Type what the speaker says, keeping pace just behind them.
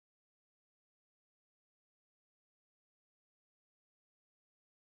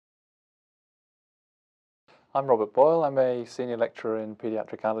I'm Robert Boyle. I'm a senior lecturer in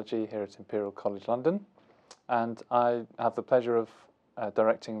Paediatric Allergy here at Imperial College, London, and I have the pleasure of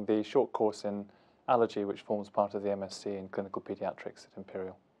directing the short course in allergy, which forms part of the MSc in Clinical Paediatrics at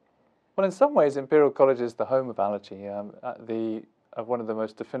Imperial. Well, in some ways, Imperial College is the home of allergy. One of the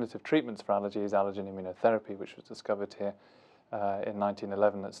most definitive treatments for allergy is allergen immunotherapy, which was discovered here in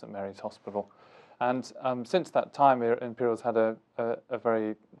 1911 at St Mary's Hospital. And since that time, Imperial's had played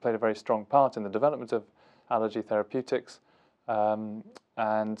a very strong part in the development of allergy therapeutics,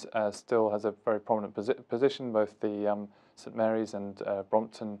 and still has a very prominent position. Both the St Mary's and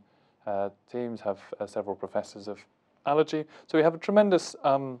Brompton teams have several professors of allergy. So we have a tremendous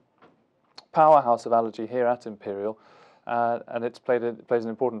powerhouse of allergy here at Imperial, and it plays an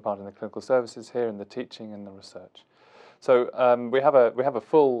important part in the clinical services here, in the teaching and the research. So we have a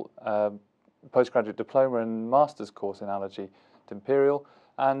full postgraduate diploma and master's course in allergy at Imperial.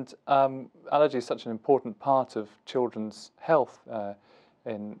 And allergy is such an important part of children's health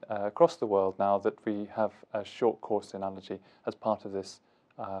across the world now that we have a short course in allergy as part of this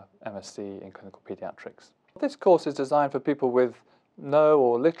MSc in Clinical Paediatrics. This course is designed for people with no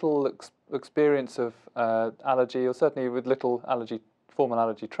or little experience of allergy, or certainly with little formal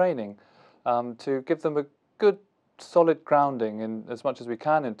allergy training, to give them a good solid grounding in as much as we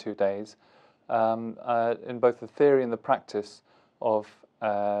can in 2 days in both the theory and the practice of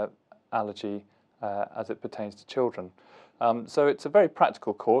allergy as it pertains to children. So it's a very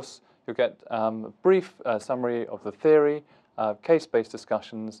practical course. You'll get a brief summary of the theory, case-based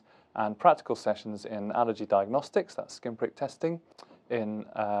discussions, and practical sessions in allergy diagnostics, that's skin prick testing, and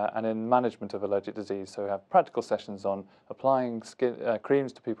in management of allergic disease. So we have practical sessions on applying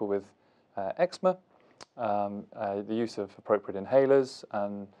creams to people with eczema, the use of appropriate inhalers,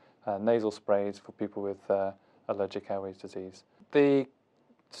 and nasal sprays for people with allergic airways disease. The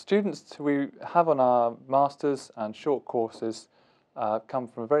students we have on our masters and short courses come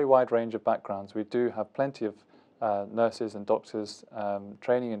from a very wide range of backgrounds. We do have plenty of nurses and doctors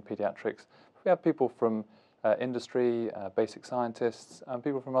training in paediatrics. We have people from industry, basic scientists, and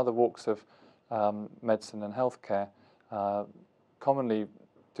people from other walks of medicine and healthcare commonly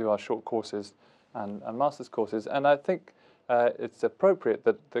do our short courses and master's courses. And I think it's appropriate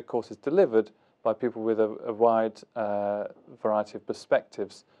that the course is delivered by people with a wide variety of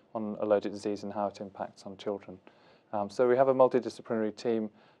perspectives on allergic disease and how it impacts on children. So we have a multidisciplinary team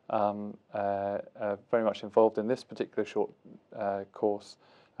very much involved in this particular short course.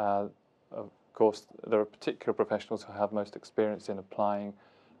 Of course, there are particular professionals who have most experience in applying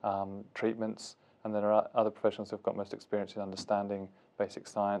treatments, and there are other professionals who have got most experience in understanding basic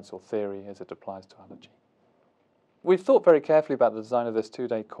science or theory as it applies to allergy. We've thought very carefully about the design of this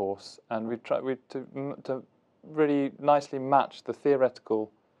 2-day course, and we've tried to really nicely match the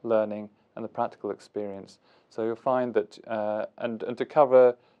theoretical learning and the practical experience. So you'll find that, and to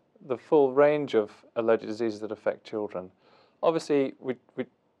cover the full range of allergic diseases that affect children. Obviously,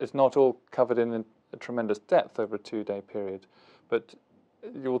 it's not all covered in a tremendous depth over a 2-day period, but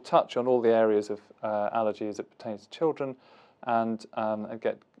you will touch on all the areas of allergy as it pertains to children, and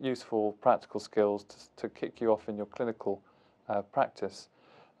get useful practical skills to kick you off in your clinical practice.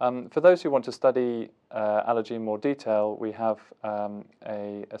 For those who want to study allergy in more detail, we have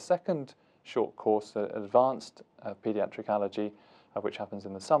a second short course, Advanced Paediatric Allergy, which happens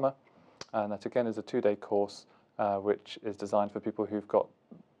in the summer, and that again is a 2-day course which is designed for people who've got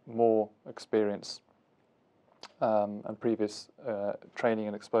more experience and previous training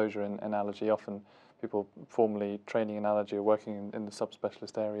and exposure in allergy. Often people formally training in allergy or working in the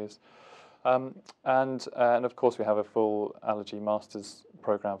subspecialist areas. And of course we have a full allergy master's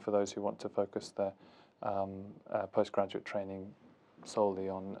program for those who want to focus their postgraduate training solely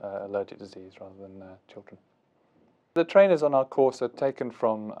on allergic disease rather than children. The trainers on our course are taken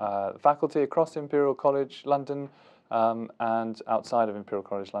from faculty across Imperial College London and outside of Imperial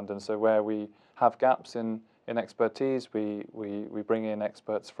College London. So where we have gaps in expertise, we bring in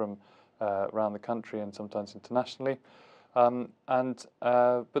experts from around the country and sometimes internationally. But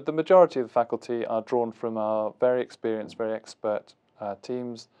the majority of the faculty are drawn from our very experienced, very expert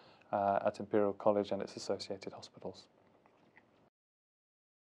teams at Imperial College and its associated hospitals.